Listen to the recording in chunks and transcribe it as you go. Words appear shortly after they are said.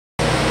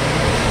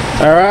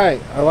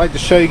Alright, I'd like to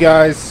show you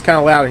guys, it's kind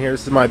of loud in here,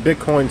 this is my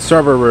Bitcoin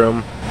server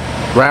room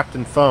wrapped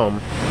in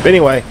foam. But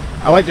anyway,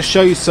 I'd like to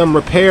show you some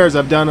repairs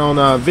I've done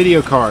on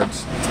video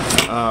cards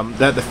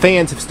that the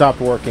fans have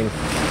stopped working.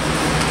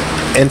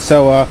 And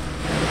so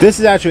this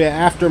is actually an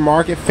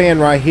aftermarket fan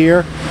right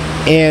here,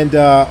 and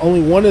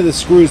only one of the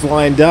screws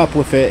lined up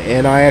with it,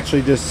 and I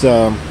actually just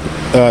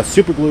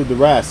super glued the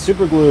rest.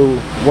 Super glue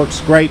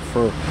works great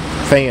for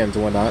fans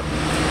and whatnot.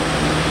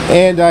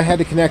 And I had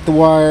to connect the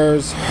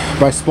wires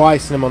by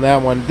splicing them on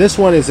that one. This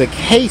one is a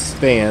case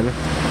fan,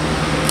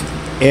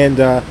 and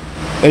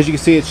as you can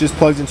see, it's just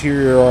plugs into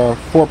your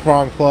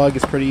 4-prong plug.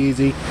 It's pretty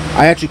easy.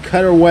 I actually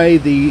cut away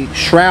the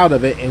shroud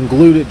of it and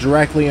glued it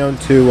directly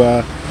onto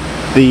not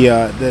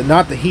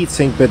the heat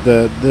sink, but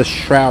the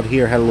shroud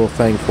here had a little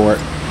thing for it.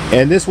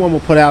 And this one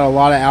will put out a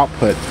lot of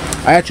output.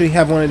 I actually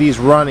have one of these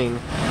running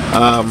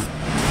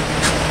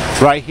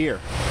right here.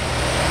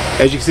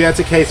 As you can see, that's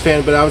a case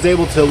fan, but I was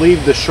able to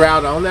leave the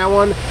shroud on that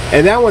one,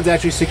 and that one's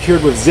actually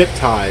secured with zip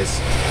ties,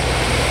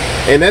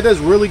 and that does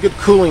really good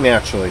cooling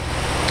actually.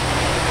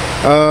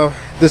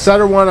 This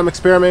other one I'm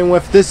experimenting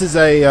with, this is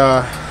a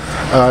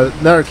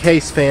another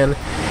case fan,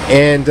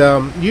 and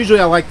usually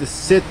I like to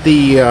sit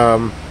the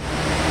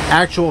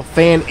actual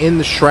fan in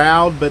the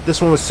shroud, but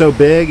this one was so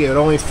big it would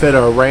only fit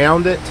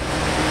around it,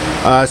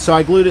 so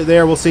I glued it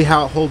there. We'll see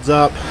how it holds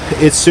up.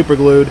 It's super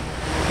glued,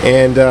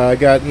 and I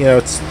got, you know,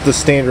 it's the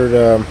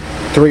standard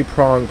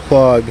 3-prong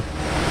plug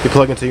you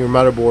plug into your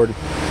motherboard.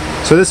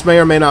 So this may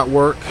or may not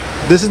work.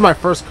 This is my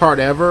first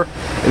card ever,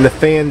 and the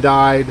fan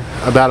died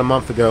about a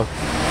month ago.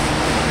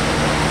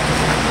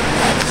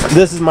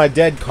 This is my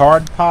dead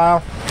card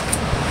pile.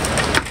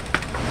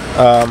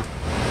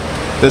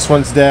 This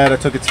one's dead. I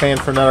took its fan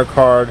for another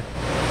card.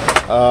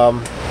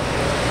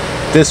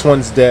 This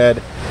one's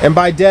dead. And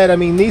by dead, I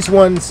mean these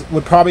ones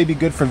would probably be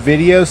good for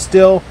video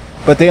still,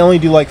 but they only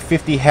do like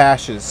 50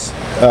 hashes,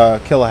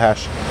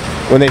 kilohash,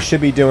 when they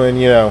should be doing,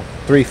 you know,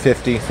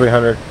 350,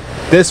 300.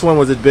 This one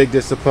was a big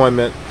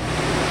disappointment.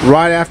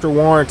 Right after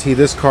warranty,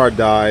 this card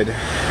died,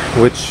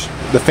 which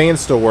the fan's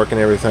still working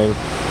and everything.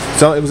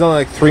 So it was only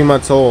like 3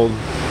 months old.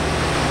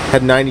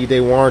 Had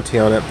 90-day warranty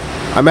on it.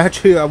 I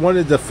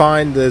wanted to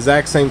find the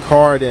exact same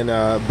card and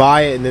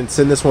buy it and then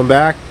send this one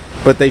back,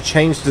 but they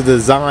changed the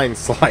design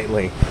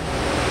slightly.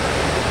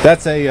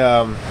 That's a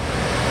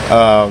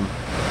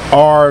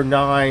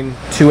R9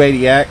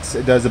 280X.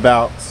 It does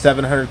about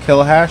 700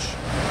 kilohash.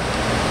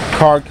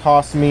 Card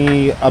cost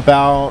me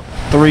about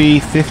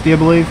 $350, I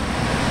believe.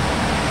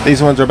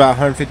 These ones are about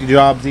 150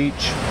 jobs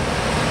each.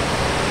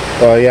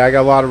 Yeah, I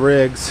got a lot of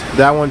rigs.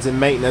 That one's in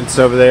maintenance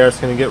over there. It's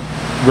going to get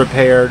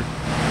repaired.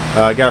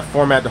 I got to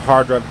format the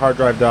hard drive. Hard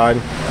drive died.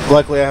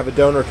 Luckily, I have a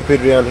donor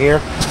computer down here.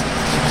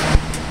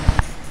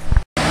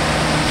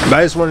 But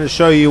I just wanted to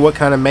show you what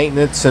kind of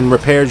maintenance and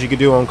repairs you could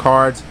do on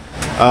cards.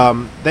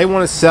 They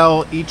want to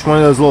sell each one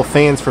of those little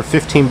fans for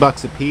 15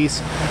 bucks a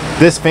piece.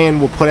 This fan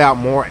will put out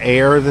more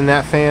air than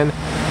that fan,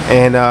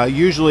 and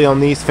usually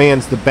on these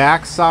fans, the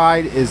back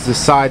side is the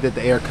side that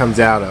the air comes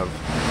out of.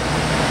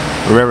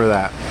 Remember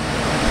that.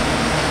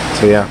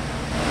 So yeah.